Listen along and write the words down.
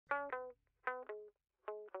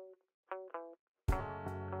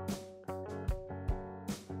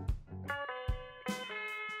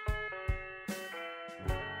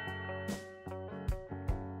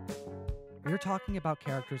we're talking about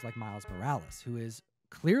characters like Miles Morales, who is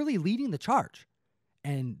clearly leading the charge.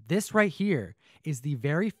 And this right here is the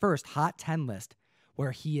very first Hot 10 list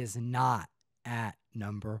where he is not at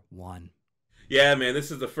number 1. Yeah, man,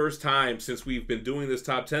 this is the first time since we've been doing this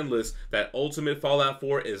top 10 list that Ultimate Fallout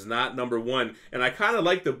 4 is not number 1. And I kind of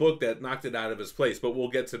like the book that knocked it out of its place, but we'll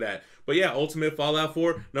get to that. But yeah, Ultimate Fallout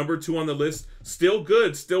 4, number 2 on the list. Still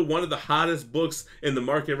good, still one of the hottest books in the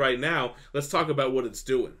market right now. Let's talk about what it's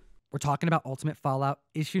doing. We're talking about Ultimate Fallout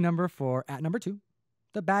issue number 4 at number 2.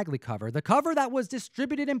 The Bagley cover. The cover that was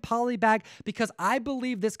distributed in polybag because I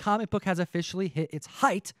believe this comic book has officially hit its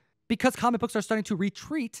height because comic books are starting to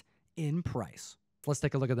retreat in price. Let's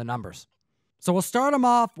take a look at the numbers. So we'll start them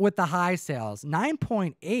off with the high sales.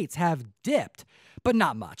 9.8s have dipped, but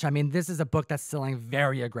not much. I mean, this is a book that's selling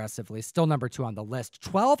very aggressively. Still number 2 on the list.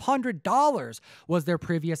 $1,200 was their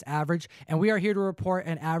previous average, and we are here to report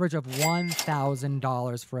an average of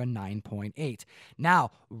 $1,000 for a 9.8.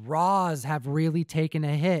 Now, raws have really taken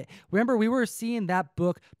a hit. Remember, we were seeing that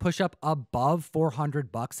book push up above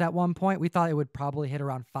 $400 at one point. We thought it would probably hit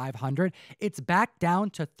around $500. It's back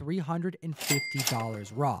down to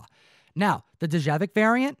 $350 raw. Now, the Djevic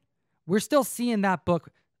variant, we're still seeing that book,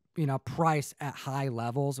 price at high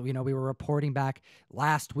levels. We were reporting back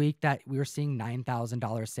last week that we were seeing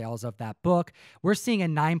 $9,000 sales of that book. We're seeing a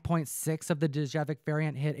 9.6 of the Djevic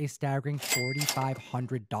variant hit a staggering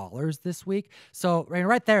 $4,500 this week. So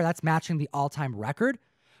right there, that's matching the all-time record.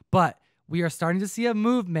 But we are starting to see a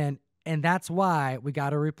movement, and that's why we got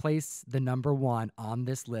to replace the number 1 on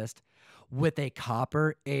this list with a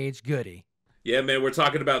Copper Age goodie. Yeah, man, we're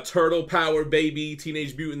talking about Turtle Power, baby.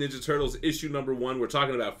 Teenage Mutant Ninja Turtles issue number 1. We're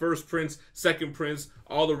talking about first prints, second prints,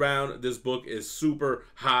 all around. This book is super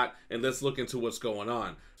hot, and let's look into what's going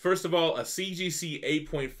on. First of all, a CGC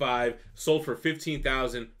 8.5 sold for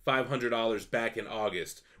 $15,500 back in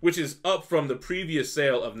August, which is up from the previous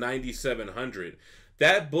sale of $9,700.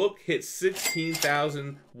 That book hit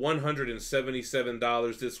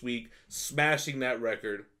 $16,177 this week, smashing that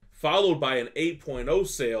record, followed by an 8.0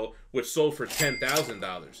 sale, which sold for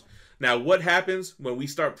 $10,000. Now, what happens when we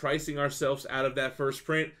start pricing ourselves out of that first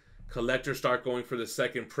print? Collectors start going for the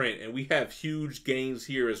second print, and we have huge gains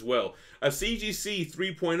here as well. A CGC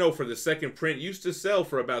 3.0 for the second print used to sell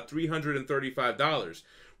for about $335.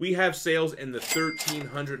 We have sales in the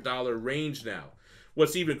 $1,300 range now.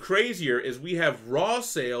 What's even crazier is we have raw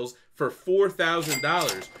sales for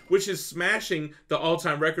 $4,000, which is smashing the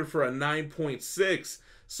all-time record for a 9.6.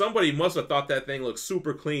 Somebody must have thought that thing looks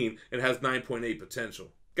super clean and has 9.8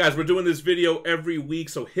 potential. Guys, we're doing this video every week,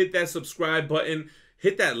 so hit that subscribe button,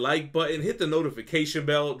 hit that like button, hit the notification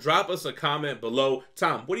bell, drop us a comment below.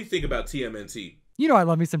 Tom, what do you think about TMNT? I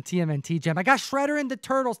love me some TMNT, Gem. I got Shredder and the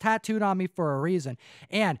Turtles tattooed on me for a reason,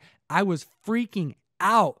 and I was freaking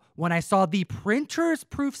out when I saw the printer's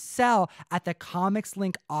proof sell at the Comics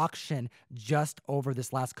Link auction just over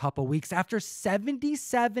this last couple weeks. After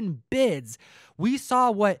 77 bids, we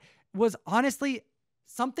saw what was honestly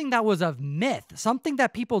something that was a myth, something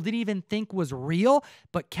that people didn't even think was real,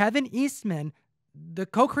 but Kevin Eastman, the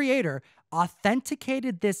co-creator,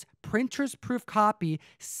 authenticated this printer's proof copy,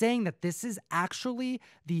 saying that this is actually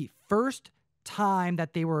the first time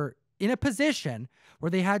that they were in a position where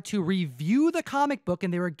they had to review the comic book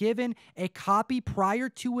and they were given a copy prior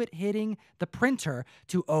to it hitting the printer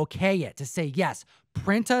to okay it, to say, yes,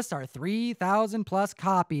 print us our 3,000 plus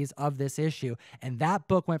copies of this issue. And that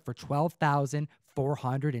book went for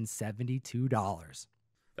 $12,472.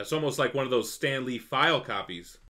 That's almost like one of those Stan Lee file copies.